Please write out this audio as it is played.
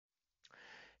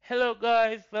Hello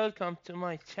guys, welcome to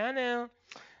my channel.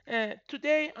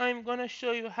 Today I'm gonna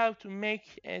show you how to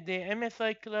make the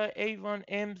MSI Claw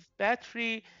A1M's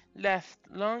battery last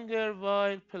longer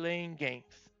while playing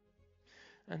games.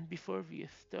 And before we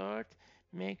start,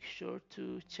 make sure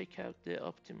to check out the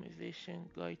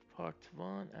optimization guide part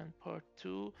 1 and part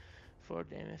 2 for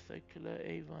the MSI Claw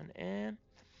A1M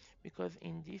because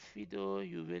in this video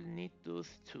you will need those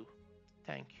two.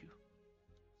 Thank you.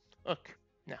 Okay,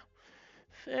 now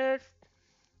first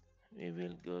we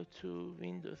will go to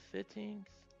Windows settings.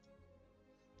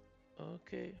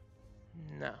 Okay,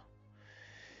 now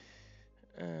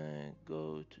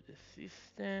go to the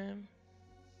system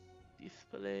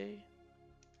display.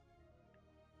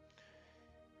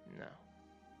 Now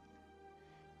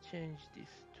change this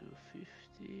to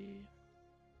 50.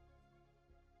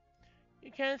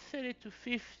 You can set it to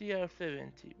 50 or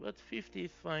 70, but 50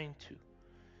 is fine too.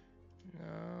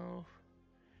 Now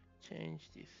change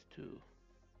this to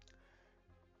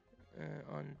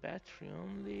on battery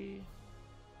only.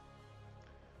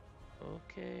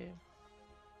 Okay,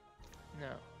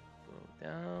 now go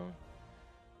down,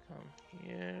 come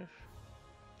here,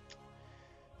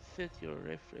 set your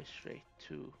refresh rate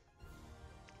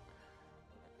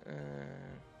uh,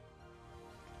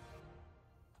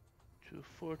 to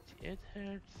 48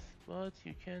 Hertz, but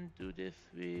you can do this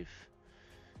with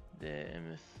the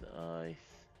MSI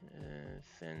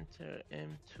Center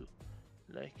M2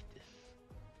 like this.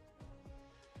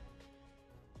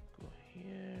 Go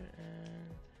here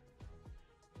and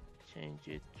change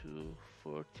it to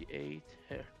 48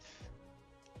 Hertz.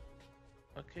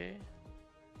 Okay,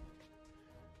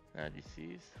 now this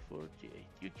is 48.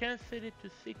 You can set it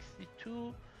to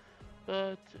 62,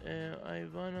 but I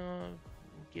wanna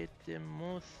get the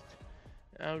most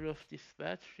out of this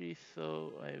battery,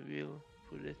 so I will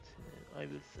put it I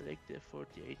will select the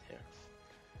 48 Hertz.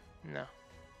 Now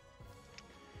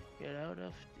get out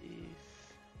of this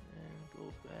and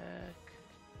go back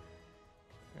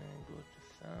and go to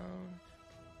sound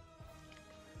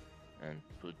and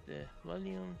put the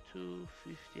volume to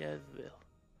 50 as well.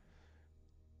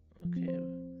 Okay,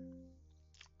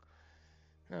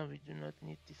 now we do not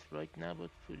need this right now, but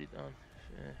put it on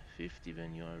 50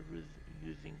 when you are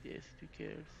using the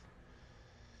speakers.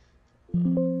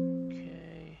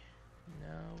 Okay,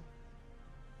 now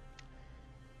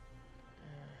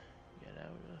get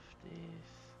out of this.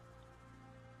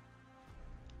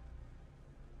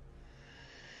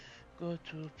 Go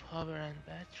to power and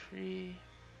battery.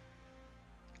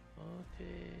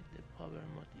 Okay, the power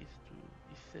mode is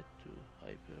set to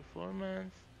high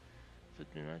performance, so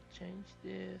do not change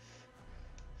this.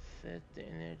 Set the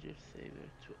energy saver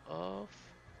to off.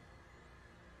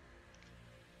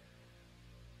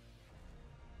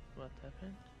 What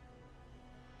happened?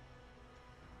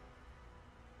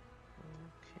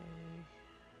 Okay.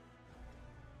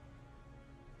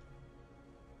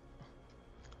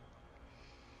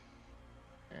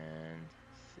 And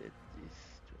set this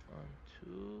to on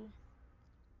 2.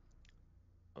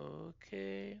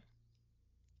 Okay.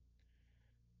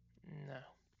 Now.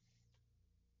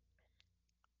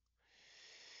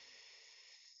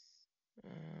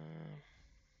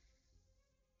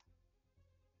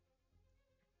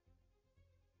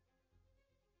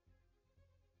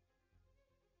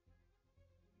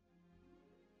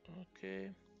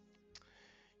 Okay.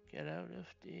 Get out of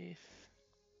this.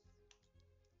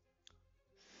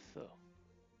 So.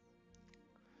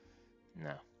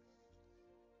 Now.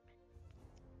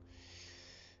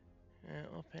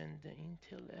 Open the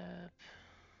Intel app.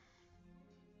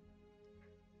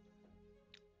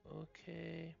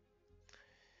 Okay.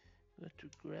 Go to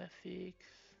graphics.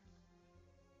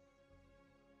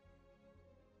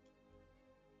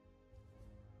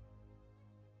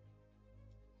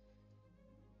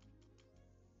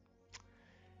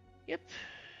 Yep,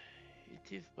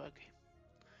 it is buggy.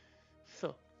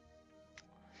 So,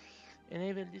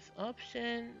 enable this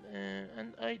option,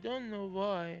 and I don't know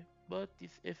why, but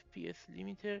this FPS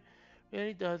limiter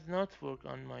really does not work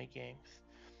on my games.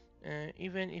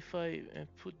 Even if I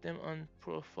put them on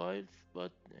profiles,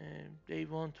 but they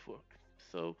won't work.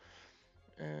 So,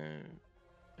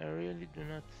 I really do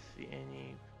not see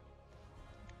any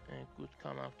good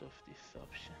come out of this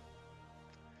option.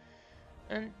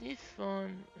 And this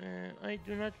one, I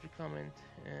do not recommend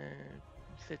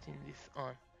setting this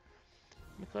on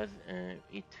because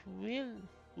it will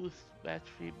boost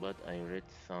battery, but I read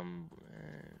some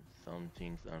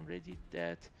things on Reddit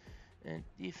that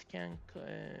this can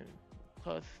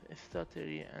cause a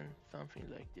stuttery and something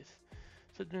like this.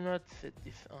 So do not set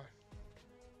this on.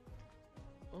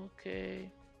 Okay,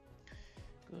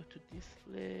 go to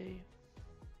display.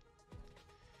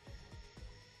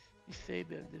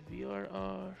 Disable the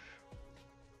VRR.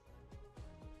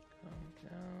 Come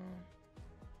down.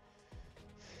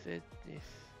 Set this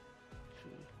to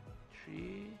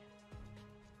 3.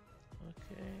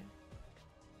 Okay.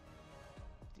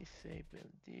 Disable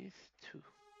this too.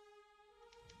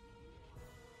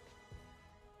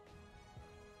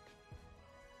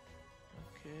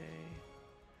 Okay.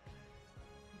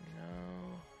 Now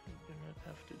you do not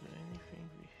have to do anything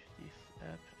with this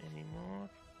app anymore.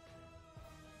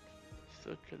 So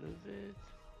close it.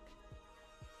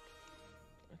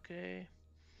 Okay.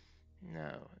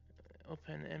 Now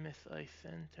open MSI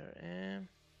Center M.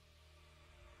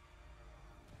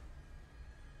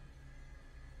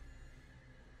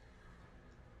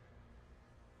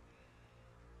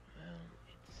 Well,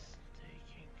 it's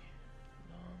taking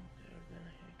longer than I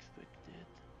expected.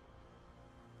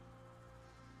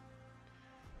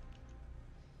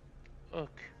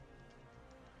 Okay.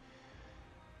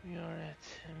 We are at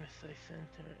MSI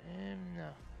Center M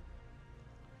now.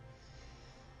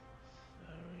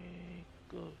 Sorry,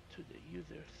 go to the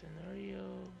user scenario.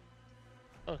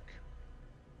 Okay.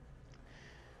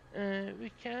 We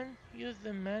can use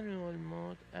the manual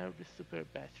mode or the super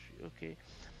battery. Okay.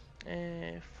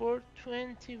 For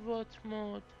 20-watt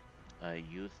mode, I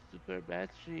use super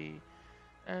battery,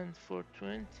 and for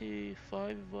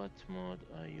 25-watt mode,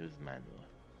 I use manual.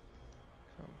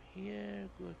 Come here,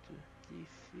 go to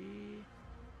DC,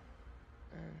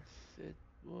 and set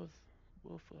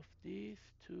both of these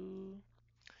to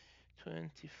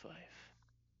 25,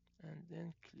 and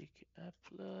then click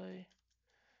apply.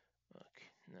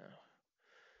 Okay, now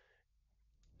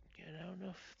get out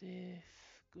of this,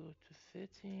 go to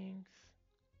settings.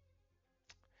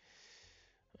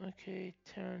 Okay,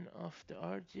 turn off the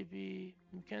RGB.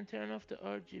 You can turn off the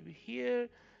RGB here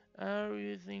or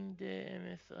using the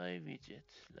MSI widget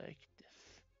like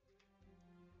this.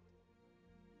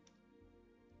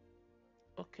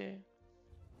 Okay.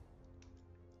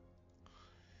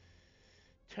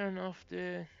 Turn off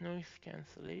the noise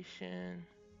cancellation.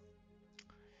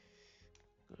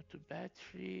 Go to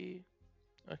battery.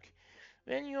 Okay.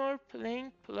 When you are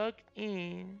playing plugged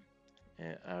in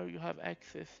or you have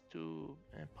access to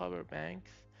power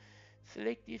banks,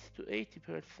 select this to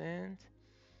 80%.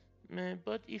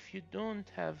 But if you don't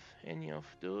have any of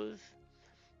those,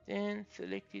 then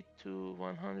select it to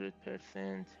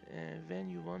 100% when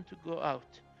you want to go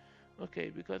out. Okay,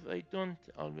 because I don't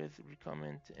always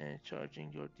recommend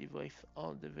charging your device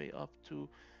all the way up to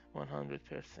 100%.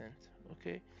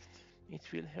 Okay, it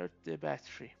will hurt the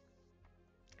battery.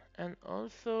 And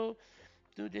also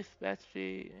do this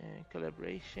battery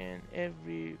calibration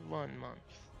every 1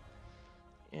 month.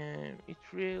 It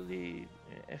really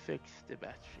affects the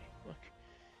battery. Okay,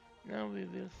 now we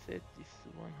will set this to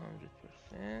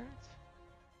 100%.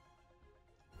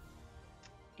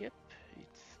 Yep,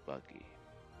 it's buggy.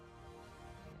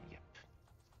 Yep.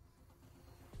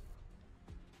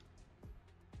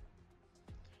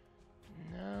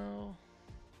 Now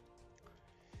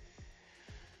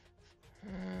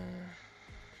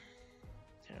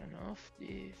turn off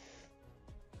this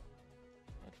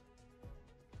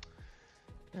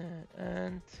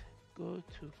and go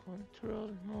to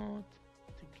control mode,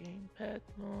 to gamepad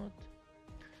mode.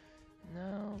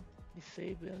 Now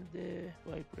disable the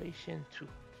vibration too.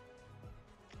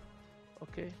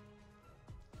 Okay.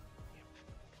 Yep.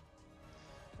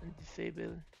 And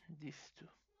disable this too.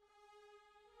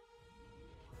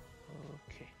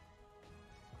 Okay.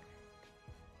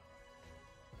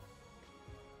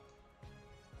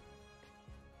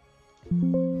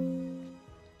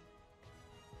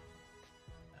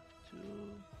 Up to,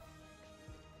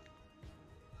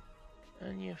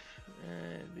 and if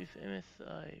with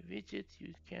MSI widget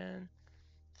you can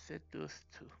set those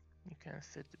two. You can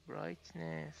set the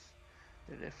brightness,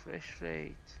 the refresh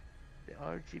rate, the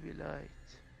RGB light.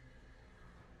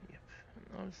 Yep, and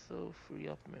also free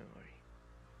up memory.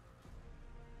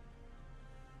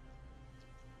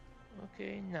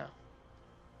 Okay, now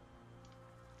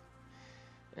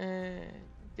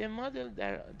the model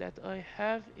that I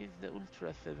have is the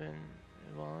Ultra 7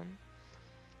 one,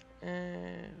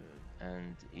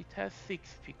 and it has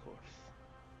 6 picores.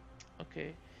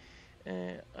 Okay,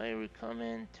 I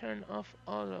recommend turn off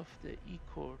all of the E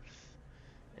cores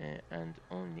and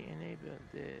only enable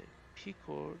the P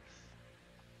cores.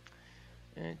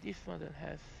 This model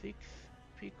has 6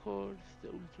 P cores, the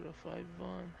Ultra 5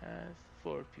 one has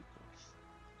 4 P cores.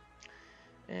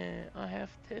 I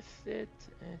have tested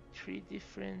 3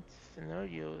 different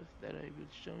scenarios that I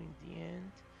will show in the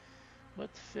end. But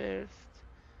first,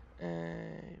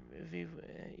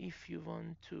 if you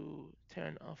want to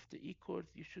turn off the E cores,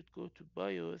 you should go to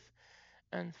BIOS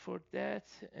And for that,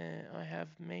 I have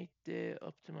made the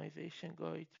optimization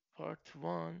guide part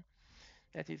 1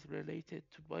 that is related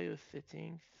to BIOS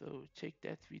settings, so check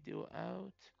that video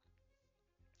out.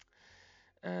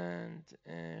 And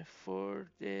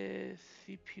for the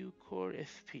CPU core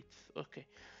speeds, okay,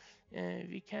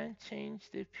 we can change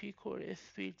the P core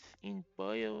speeds in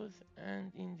BIOS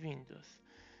and in Windows.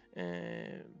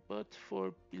 But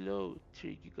for below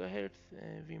 3 GHz,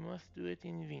 we must do it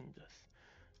in Windows.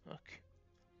 Okay.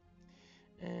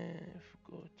 If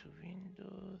we go to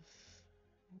Windows,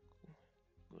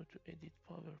 go to Edit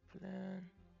Power Plan,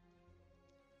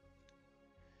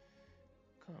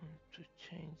 come to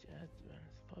Change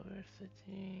Advanced Power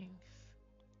Settings,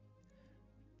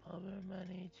 Power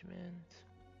Management.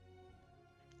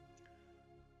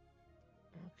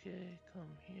 Okay,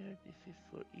 come here. This is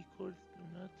for equals.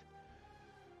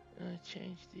 Do not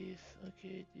change this.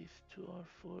 Okay, these two are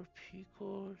for P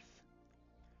cores.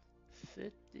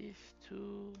 Set this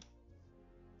to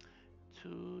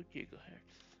 2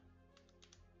 gigahertz.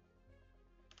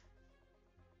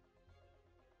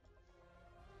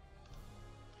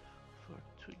 For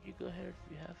 2 gigahertz,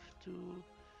 we have to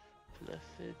plus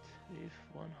it with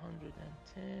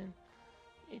 110.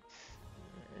 It's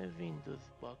a Windows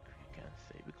bug, you can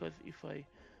say, because if I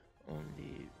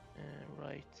only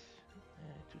write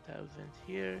 2000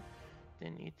 here,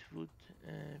 then it would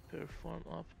perform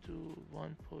up to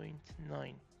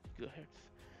 1.9 gigahertz.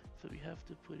 So we have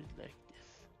to put it like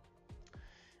this.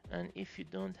 And if you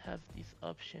don't have this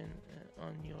option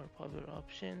on your power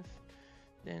options,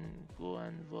 then go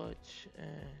and watch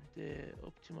the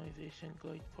optimization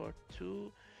guide part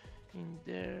 2. In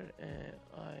there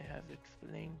I have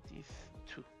explained this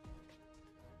too.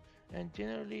 And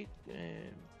generally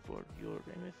for your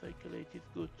MSI Claw, it is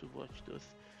good to watch those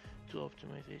two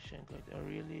optimization guides. I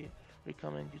really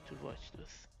recommend you to watch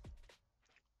those.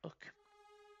 Okay.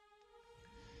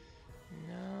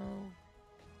 Now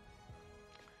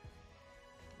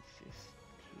this is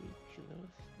to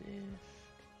close this.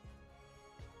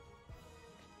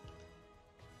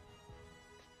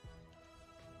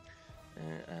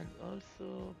 And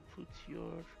also put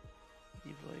your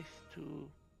device to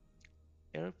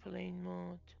airplane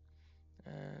mode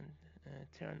and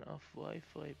turn off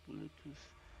Wi-Fi, Bluetooth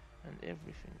and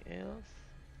everything else.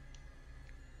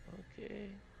 Okay,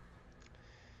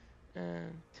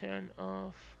 and turn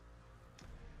off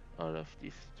all of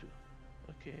these too.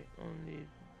 Okay, only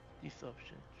this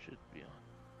option should be on,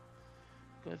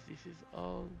 because this is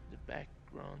all the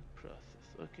background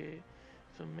process. Okay,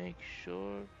 so make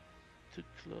sure to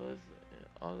close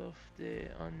all of the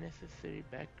unnecessary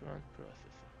background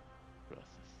process.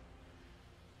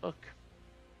 Okay.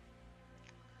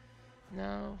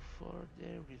 Now for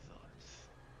the results.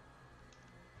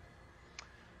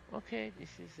 Okay, this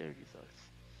is the results.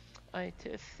 I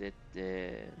tested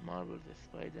the Marvel's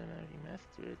Spider-Man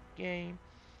Remastered game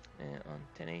on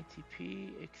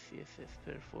 1080p XeSS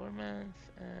performance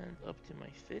and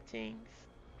optimized settings.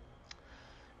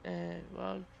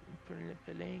 While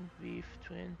playing with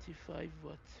 25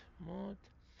 watt mode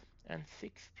and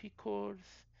 6 P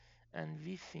cores and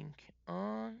VSync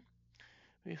on,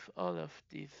 with all of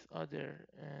these other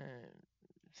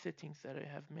settings that I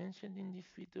have mentioned in this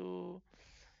video,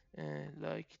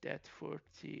 like that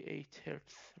 48 Hz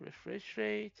refresh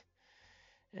rate.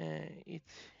 It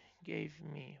gave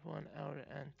me 1 hour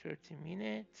and 30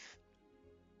 minutes.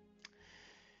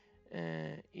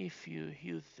 If you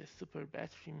use the super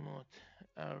battery mode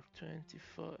or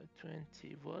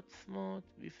 20 watts mode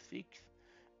with 6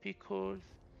 P cores,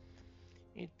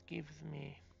 it gave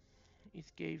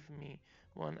me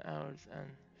 1 hour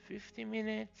and 50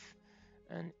 minutes.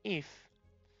 And if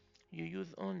you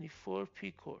use only 4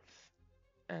 P cores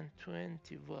and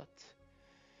 20 watts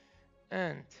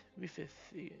and with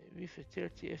a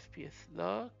 30 FPS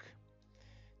lock,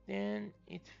 then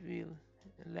it will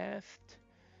last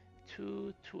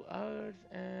 2 hours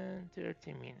and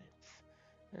 30 minutes.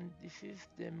 And this is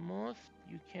the most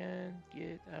you can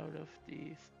get out of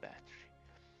this battery,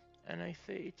 and I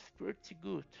say it's pretty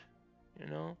good, you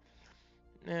know.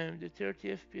 The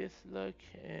 30 FPS lock,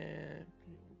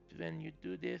 when you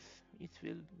do this, it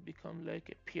will become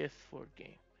like a PS4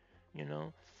 game, you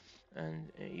know.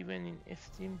 And even in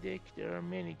Steam Deck, there are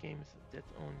many games that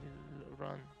only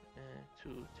run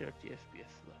to 30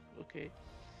 FPS lock. Okay.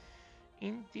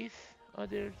 In this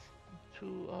other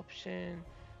two option,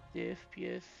 the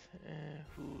FPS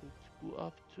would go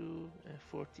up to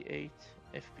 48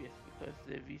 FPS because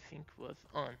the VSync was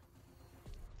on.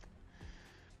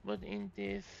 But in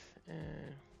this,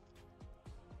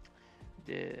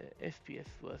 the FPS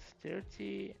was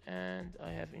 30, and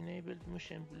I have enabled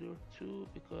motion blur too,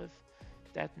 because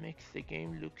That makes the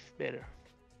game looks better.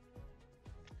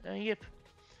 And yep,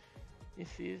 this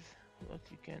is what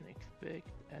you can expect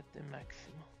at the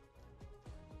maximum.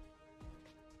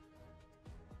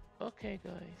 Okay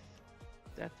guys,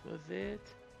 that was it.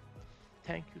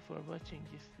 Thank you for watching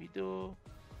this video.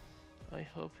 I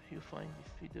hope you find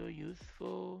this video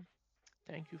useful.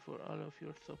 Thank you for all of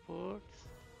your support.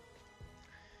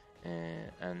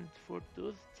 And for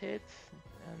those tests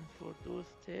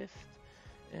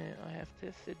I have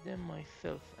tested them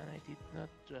myself and I did not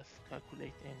just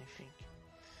calculate anything.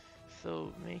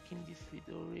 So making this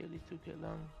video really took a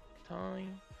long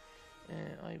time.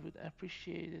 I would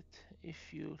appreciate it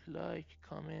if you like,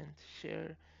 comment,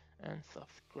 share and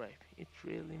subscribe. It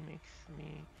really makes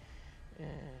me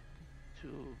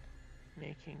to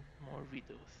making more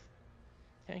videos.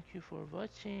 Thank you for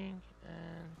watching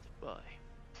and bye.